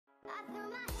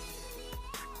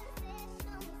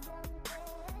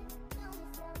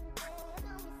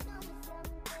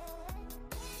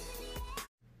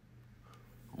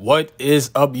What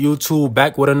is up, YouTube?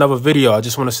 Back with another video. I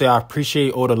just want to say I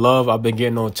appreciate all the love I've been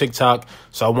getting on TikTok.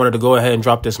 So I wanted to go ahead and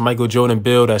drop this Michael Jordan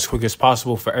build as quick as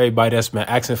possible for everybody that's been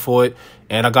asking for it.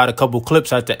 And I got a couple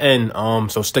clips at the end,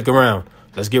 so stick around.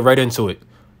 Let's get right into it.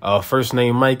 First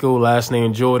name Michael, last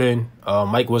name Jordan.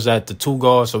 Mike was at the 2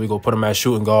 guard, so we go put him at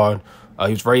shooting guard.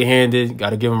 He was right-handed. Got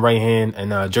to give him right hand.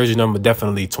 And jersey number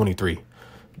definitely 23.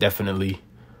 Definitely.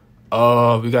 We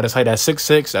got his height at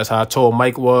 6'6". That's how tall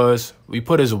Mike was. We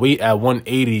put his weight at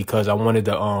 180 because I wanted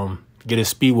to get his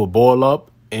speed with ball up,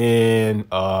 and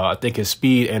I think his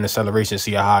speed and acceleration,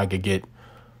 see how high I could get.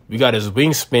 We got his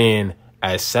wingspan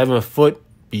at 7 foot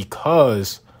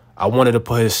because I wanted to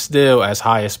put his steal as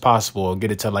high as possible and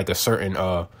get it to like a certain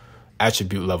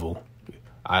attribute level.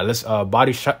 All right, let's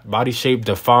body shape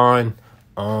define.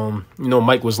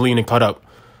 Mike was lean and cut up.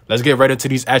 Let's get right into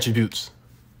these attributes.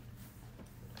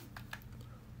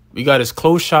 We got his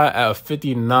close shot at a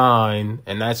 59,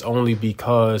 and that's only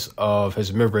because of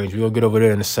his mid-range. We'll get over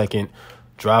there in a second.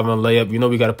 Driving layup,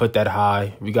 we got to put that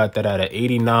high. We got that at an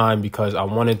 89 because I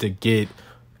wanted to get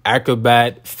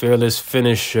acrobat, fearless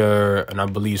finisher, and I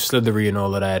believe slithery and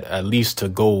all of that, at least to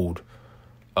gold.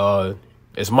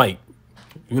 It's Mike.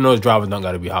 His driving dunk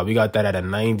got to be high. We got that at a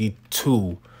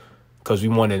 92 because we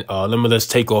wanted limitless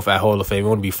takeoff at Hall of Fame. We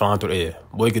want to be flying through the air.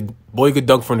 Boy could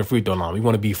dunk from the free throw line. We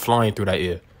want to be flying through that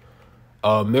air.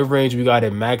 Mid-range, we got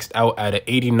it maxed out at an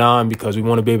 89 because we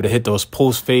want to be able to hit those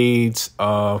post fades, put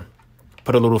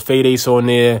a little fade ace on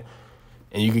there,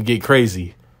 and you can get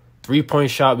crazy. 3-point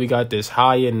shot, we got this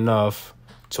high enough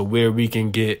to where we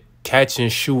can get catch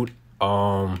and shoot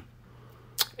and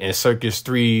circus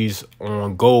threes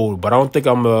on gold. But I don't think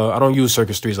I don't use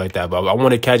circus threes like that, but I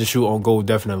want to catch and shoot on gold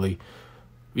definitely.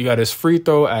 We got his free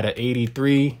throw at an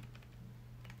 83.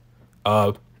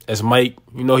 As Mike,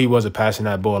 he wasn't passing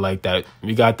that ball like that.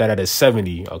 We got that at a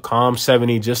 70, a calm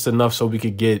 70, just enough so we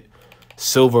could get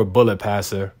silver bullet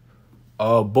passer.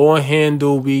 Ball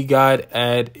handle, we got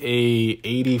at a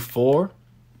 84.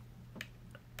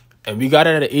 And we got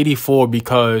it at an 84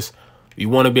 because we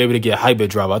want to be able to get hyper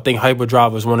drive. I think hyper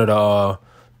drive is one of the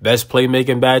best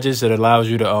playmaking badges that allows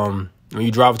you to, when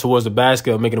you drive towards the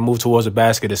basket or making a move towards the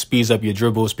basket, it speeds up your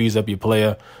dribble, speeds up your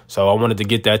player. So I wanted to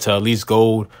get that to at least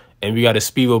gold. And we got a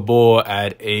speed with ball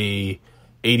at a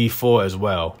 84 as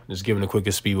well. Just giving the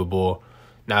quickest speed with ball.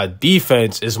 Now,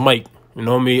 defense is Mike.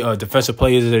 Defensive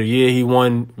players of the year he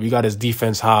won. We got his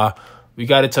defense high. We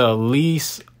got it to at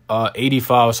least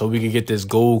 85 so we can get this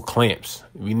gold clamps.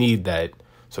 We need that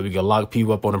so we can lock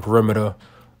people up on the perimeter.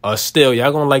 Still,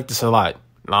 y'all going to like this a lot.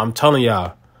 Now, I'm telling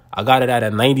y'all, I got it at a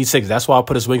 96. That's why I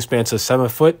put his wingspan to 7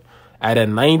 foot. At a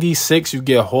 96, you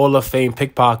get Hall of Fame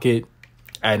pickpocket.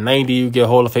 At 90, you get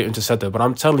Hall of Fame interceptor. But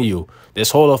I'm telling you, this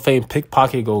Hall of Fame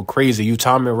pickpocket go crazy. You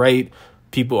time it right.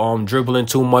 People dribbling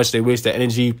too much. They waste the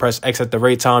energy. Press X at the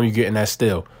right time. You getting that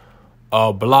steal.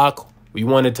 Block, we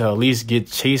wanted to at least get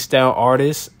chase down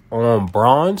artists on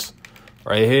bronze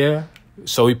right here.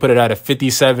 So we put it at a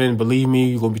 57. Believe me,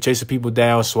 you're going to be chasing people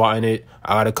down, swatting it.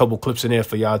 I got a couple clips in there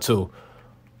for y'all too.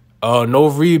 No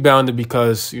rebounding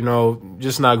because,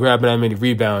 just not grabbing that many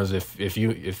rebounds. If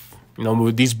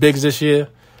with these bigs this year,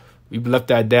 we left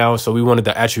that down, so we wanted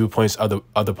the attribute points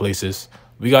other places.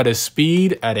 We got his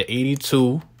speed at an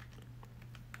 82.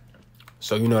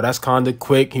 So, that's kind of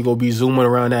quick. He going to be zooming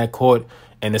around that court.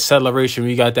 And acceleration,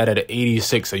 we got that at an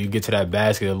 86, so you get to that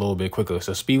basket a little bit quicker.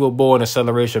 So speed with ball and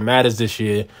acceleration matters this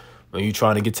year when you're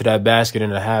trying to get to that basket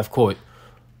in the half court.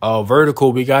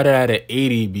 Vertical, we got it at an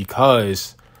 80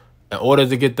 because in order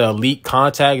to get the elite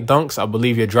contact dunks, I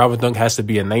believe your driving dunk has to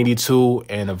be a 92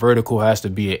 and the vertical has to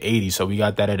be an 80. So we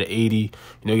got that at an 80.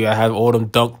 You got to have all them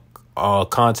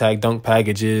contact dunk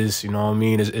packages.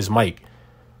 It's Mike.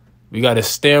 We got his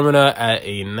stamina at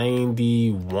a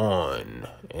 91.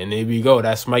 And there we go.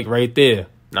 That's Mike right there.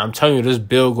 Now, I'm telling you, this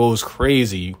build goes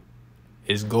crazy.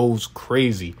 It goes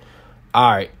crazy.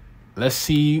 All right. Let's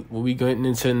see what we getting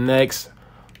into next.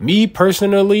 Me,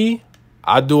 personally,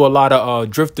 I do a lot of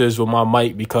drifters with my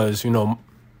Mike because,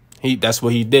 that's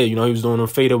what he did. He was doing them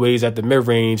fadeaways at the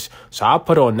mid-range. So I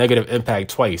put on negative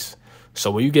impact twice.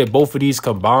 So when you get both of these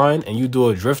combined and you do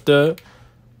a drifter,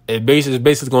 it's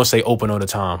basically going to say open all the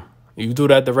time. You do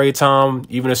that at the right time,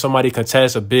 even if somebody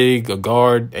contests a big, a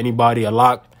guard, anybody, a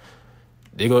lock,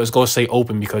 it's going to say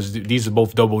open because these are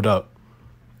both doubled up.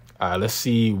 All right, let's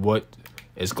see what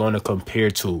it's going to compare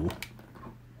to.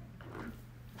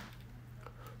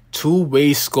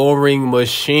 Two-way scoring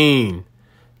machine.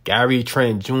 Gary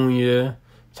Trent Jr.,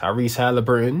 Tyrese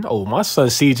Halliburton. Oh, my son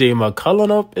CJ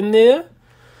McCollum up in there.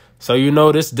 So,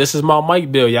 this is my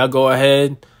Mike build. Y'all go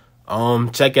ahead.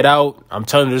 Check it out. I'm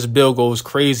telling you, this build goes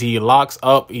crazy. He locks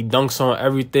up. He dunks on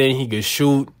everything. He can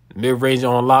shoot. Mid-range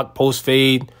on lock, post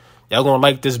fade. Y'all gonna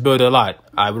like this build a lot.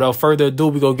 All right, without further ado,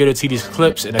 we gonna get into these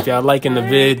clips. And if y'all liking the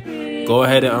vid, go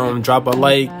ahead and drop a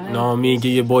like. You know what I mean?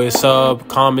 Give your boy a sub,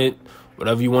 comment,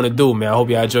 whatever you want to do, man. I hope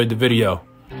y'all enjoyed the video.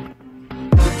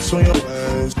 So your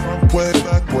legs, front way,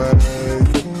 back way.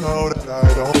 You know that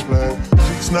I don't play.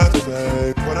 She's not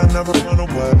fake, but I never run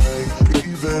away,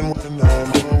 even when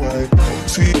I'm away.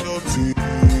 OT,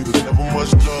 there's never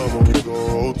much love when we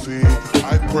go OT.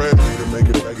 I pray to make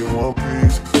it back in one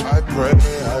piece. I pray.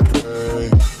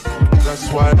 That's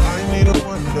why I need a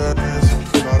one dance.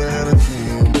 Got an energy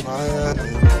in my head.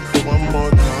 One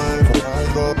more time before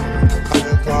I go. I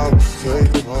have powers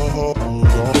taking a hold on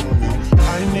me. I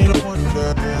need a one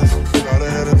dance. Got an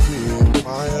energy in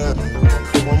my head.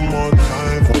 One more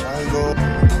time before I go.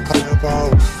 I have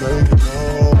powers taking a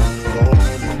hold on me.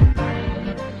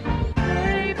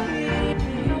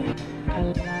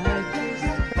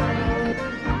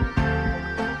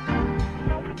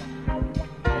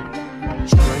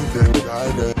 Strength and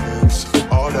guidance,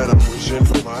 all that I'm wishing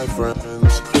for my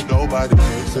friends. Nobody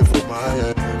makes it for my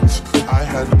ends. I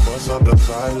had to bust up the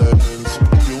silence.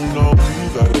 You know you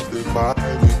gotta stick by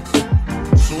me.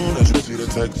 Soon as you see the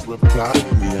text, reply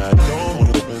to me. I don't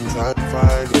wanna spend time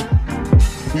fighting.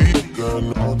 We got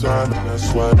no time,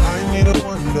 that's why I need a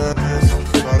one dance.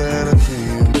 Got an